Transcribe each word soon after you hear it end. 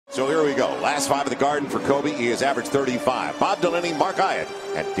So here we go. Last five of the Garden for Kobe. He has averaged 35. Bob Delaney, Mark Hyatt,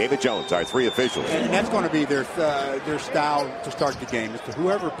 and David Jones, our three officials. And that's going to be their style to start the game. It's to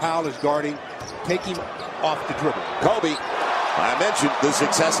whoever Powell is guarding, take him off the dribble. Kobe, I mentioned the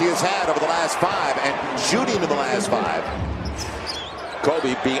success he has had over the last five and shooting in the last five.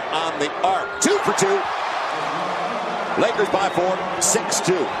 Kobe beyond the arc. 2 for 2. Lakers by 4,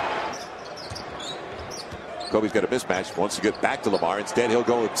 6-2. Kobe's got a mismatch, wants to get back to Lamar. Instead, he'll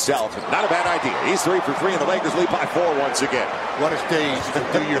go himself. Not a bad idea. He's 3 for 3, and the Lakers lead by 4 once again. What a stage to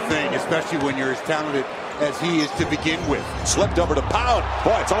do your thing, especially when you're as talented as he is to begin with. Slipped over to Pound.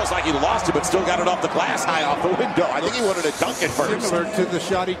 Boy, it's almost like he lost it, but still got it off the glass high off the window. I think he wanted to dunk it first. Similar to the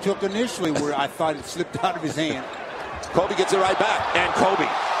shot he took initially, where I thought it slipped out of his hand. Kobe gets it right back, and Kobe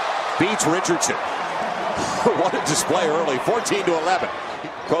beats Richardson. What a display early, 14-11.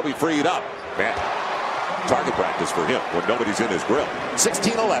 Kobe freed up. Man. Target practice for him when nobody's in his grill.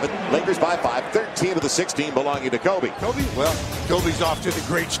 16-11, Lakers by 5, 13 of the 16 belonging to Kobe. Kobe? Well, Kobe's off to the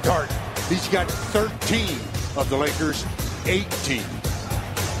great start. He's got 13 of the Lakers' 18.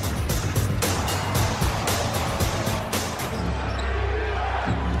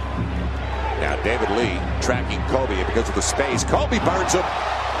 Now David Lee tracking Kobe because of the space. Kobe burns him.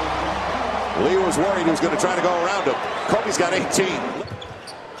 Lee was worried he was going to try to go around him. Kobe's got 18.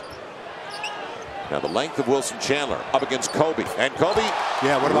 Now the length of Wilson Chandler up against Kobe. And Kobe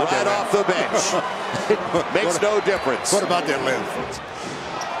what about right off the bench. Makes no difference. What about that length?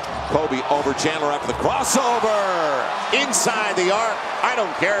 Kobe over Chandler after the crossover. Inside the arc. I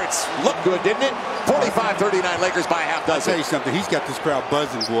don't care. It's looked good, didn't it? 45-39 Lakers by half dozen. I'll tell you something. He's got this crowd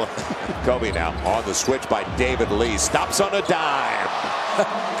buzzing, boy. Kobe now on the switch by David Lee. Stops on a dime.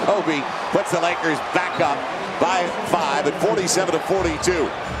 Kobe puts the Lakers back up by 5 at 47-42.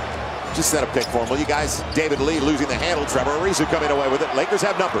 Just set a pick for him, will you guys? David Lee losing the handle. Trevor Ariza coming away with it. Lakers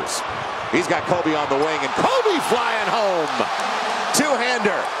have numbers. He's got Kobe on the wing, and Kobe flying home.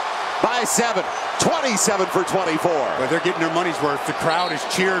 Two-hander by 7. 27 for 24. But they're getting their money's worth. The crowd is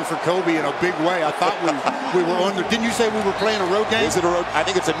cheering for Kobe in a big way. I thought we were on the... Didn't you say we were playing a road game? Is it a road? I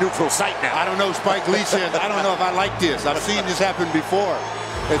think it's a neutral site now. I don't know. Spike Lee said, I don't know if I like this. I've seen this happen before.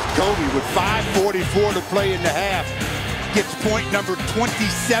 It's Kobe with 5:44 to play in the half. Gets point number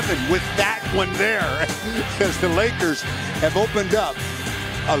 27 with that one there, as the Lakers have opened up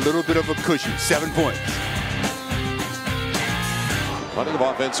a little bit of a cushion. 7 points. Plenty of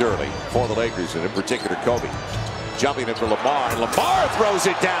offense early for the Lakers, and in particular Kobe. Jumping into Lamar, and Lamar throws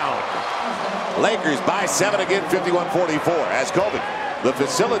it down. Lakers by 7 again, 51-44, as Kobe, the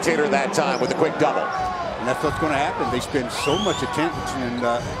facilitator that time with a quick double. And that's what's going to happen. They spend so much attention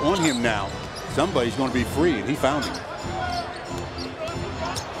on him now. Somebody's going to be free, and he found him.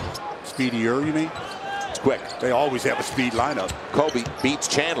 Speedier, you mean? It's quick. They always have a speed lineup. Kobe beats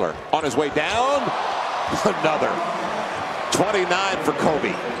Chandler on his way down. Another 29 for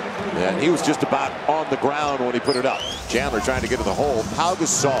Kobe. And he was just about on the ground when he put it up. Chandler trying to get in the hole. Pau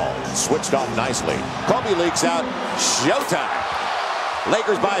Gasol switched off nicely. Kobe leaks out. Showtime.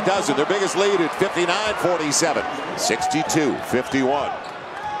 Lakers by a dozen. Their biggest lead at 59-47. 62-51.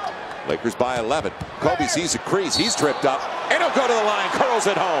 Lakers by 11. Kobe sees a crease. He's tripped up. And he'll go to the line. Curls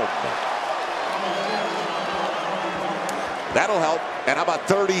it home. That'll help. And how about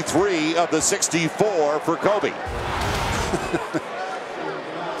 33 of the 64 for Kobe?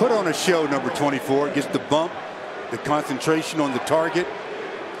 Put on a show, number 24. Gets the bump, the concentration on the target,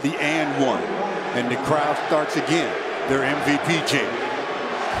 the and one. And the crowd starts again. Their MVP chant.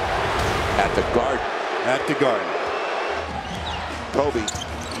 At the Garden. At the Garden. Kobe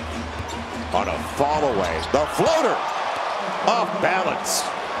on a fall away. The floater off balance.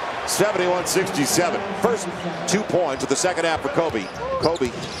 71-67. First 2 points of the second half for Kobe.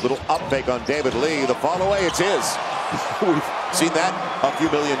 Kobe, little up fake on David Lee. The fall away, it's his. We've seen that a few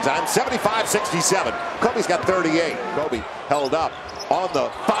million times. 75-67. Kobe's got 38. Kobe held up on the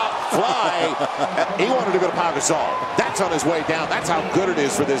fly. He wanted to go to Pau Gasol. That's on his way down. That's how good it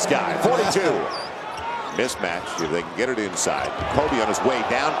is for this guy. 42. Mismatch if they can get it inside. Kobe on his way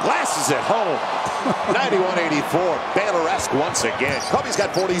down. Glasses at home. 91-84. Baylor-esque once again. Kobe's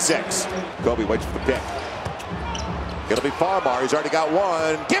got 46. Kobe waits for the pick. It'll be Farmar. He's already got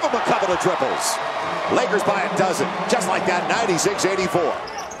one. Give him a couple of triples. Lakers by a dozen. Just like that. 96-84.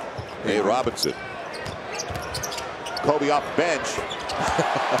 Hey, Robinson. Kobe off the bench.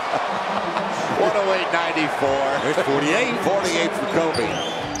 108-94. There's 48. 48 for Kobe.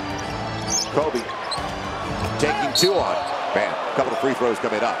 Kobe taking 2 on. Man, a couple of free throws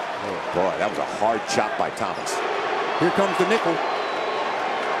coming up. Oh, boy, that was a hard chop by Thomas. Here comes the nickel.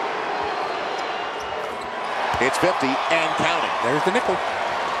 It's 50 and counting. There's the nickel.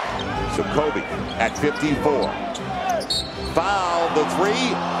 So Kobe at 54. Foul, the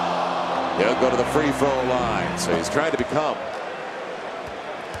three. He'll go to the free throw line. So he's trying to become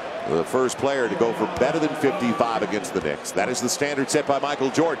the first player to go for better than 55 against the Knicks. That is the standard set by Michael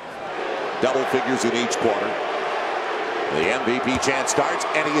Jordan. Double figures in each quarter. The MVP chant starts,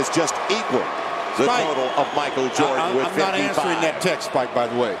 and he is just equal the Spike, total of Michael Jordan with 55. I'm not answering that text, Spike, by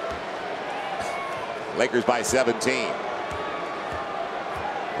the way. Lakers by 17.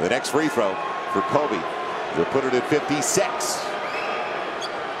 The next free throw for Kobe. He'll put it at 56.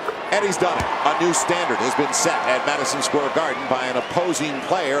 And he's done it. A new standard has been set at Madison Square Garden by an opposing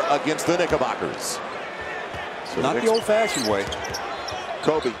player against the Knickerbockers. So not the old-fashioned way.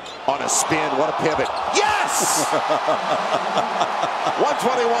 Kobe on a spin. What a pivot. Yes!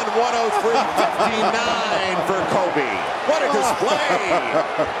 121-103, 59 for Kobe. What a display!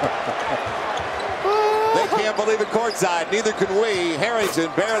 They can't believe it courtside. Neither can we.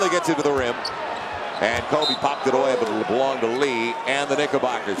 Harrington barely gets into the rim. And Kobe popped it away, but it belonged to Lee and the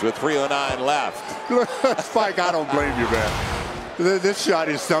Knickerbockers with 3:09 left. Spike, I don't blame you, man. This shot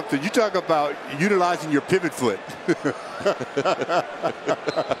is something. You talk about utilizing your pivot foot.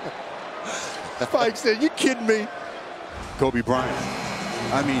 Spike said, "You kidding me?" Kobe Bryant.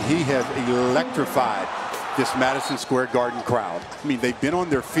 I mean, he has electrified this Madison Square Garden crowd. I mean, they've been on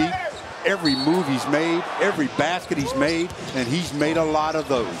their feet. Every move he's made, every basket he's made, and he's made a lot of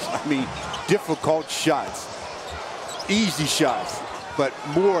those. I mean, difficult shots, easy shots, but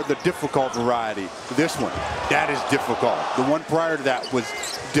more the difficult variety. This one, that is difficult. The one prior to that was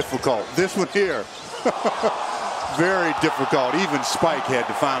difficult. This one here, very difficult. Even Spike had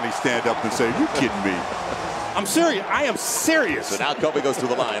to finally stand up and say, "You kidding me?" I'm serious. I am serious. So now Kobe goes to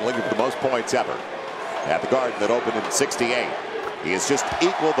the line, looking for the most points ever at the Garden that opened in '68. He has just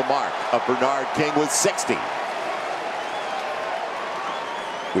equaled the mark of Bernard King with 60.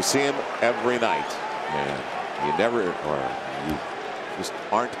 We see him every night, and you never, or you just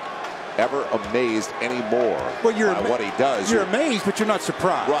aren't ever amazed anymore by what he does. You're amazed, but you're not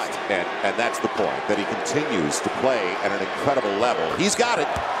surprised. Right, and that's the point, that he continues to play at an incredible level. He's got it.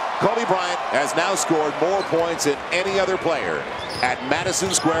 Kobe Bryant has now scored more points than any other player at Madison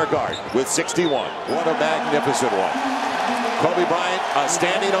Square Garden with 61. What a magnificent one. Kobe Bryant, a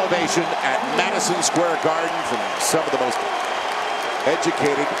standing ovation at Madison Square Garden from some of the most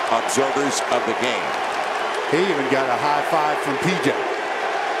educated observers of the game. He even got a high five from PJ.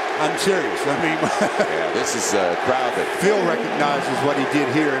 I'm serious. I mean, yeah, this is a crowd that Phil recognizes what he did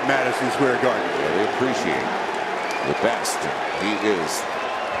here at Madison Square Garden. Yeah, they appreciate the best. He is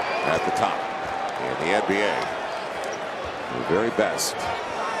at the top in the NBA. The very best.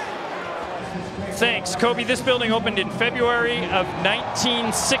 Thanks, Kobe. This building opened in February of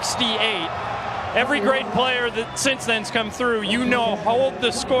 1968. Every great player that since then's come through, you know, hold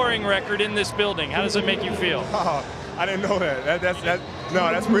the scoring record in this building. How does it make you feel? Oh, I didn't know that.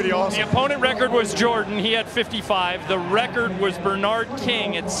 That's pretty awesome. The opponent record was Jordan. He had 55. The record was Bernard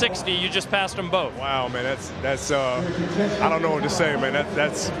King at 60. You just passed them both. Wow, man. That's I don't know what to say, man.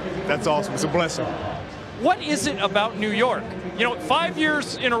 That's awesome. It's a blessing. What is it about New York? You know, 5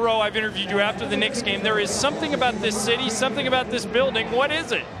 years in a row I've interviewed you after the Knicks game. There is something about this city, something about this building. What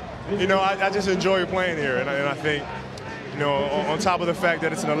is it? You know, I just enjoy playing here, and I think, you know, on top of the fact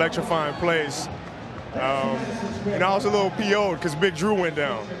that it's an electrifying place, you know, I was a little PO'd because Big Drew went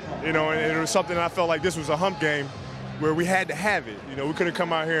down, you know, and it was something I felt like this was a hump game where we had to have it. You know, we couldn't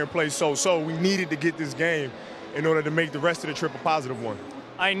come out here and play so-so. We needed to get this game in order to make the rest of the trip a positive one.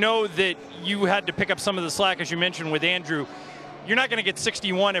 I know that you had to pick up some of the slack, as you mentioned, with Andrew. You're not going to get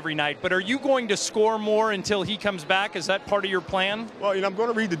 61 every night, but are you going to score more until he comes back? Is that part of your plan? Well, you know, I'm going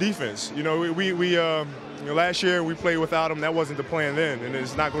to read the defense. You know, you know, last year we played without him. That wasn't the plan then, and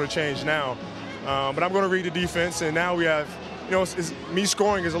it's not going to change now. But I'm going to read the defense, and now we have, you know, me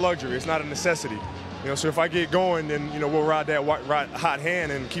scoring is a luxury. It's not a necessity. You know, so if I get going, then, you know, we'll ride that hot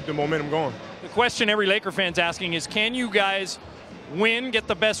hand and keep the momentum going. The question every Laker fan's asking is, can you guys win, get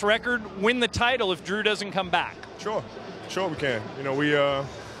the best record, win the title if Drew doesn't come back? Sure. Sure we can. You know, we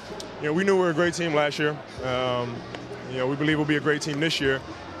knew we were a great team last year. You know, we believe we'll be a great team this year.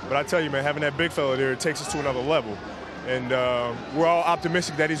 But I tell you, man, having that big fella there, it takes us to another level. And we're all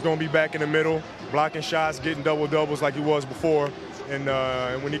optimistic that he's going to be back in the middle, blocking shots, getting double-doubles like he was before. And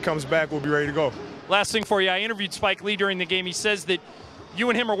when he comes back, we'll be ready to go. Last thing for you, I interviewed Spike Lee during the game. He says that you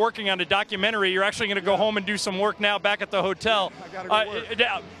and him are working on a documentary. You're actually going to go home and do some work now back at the hotel. I gotta go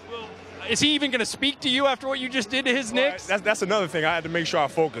work. Is he even going to speak to you after what you just did to his Knicks? That's another thing. I had to make sure I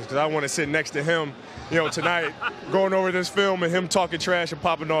focus because I want to sit next to him, tonight, going over this film and him talking trash and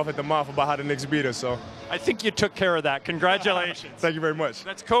popping off at the mouth about how the Knicks beat us. So I think you took care of that. Congratulations. Thank you very much.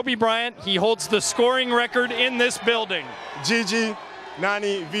 That's Kobe Bryant. He holds the scoring record in this building. Gigi,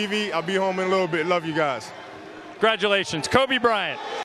 Nani, Vivi, I'll be home in a little bit. Love you guys. Congratulations, Kobe Bryant.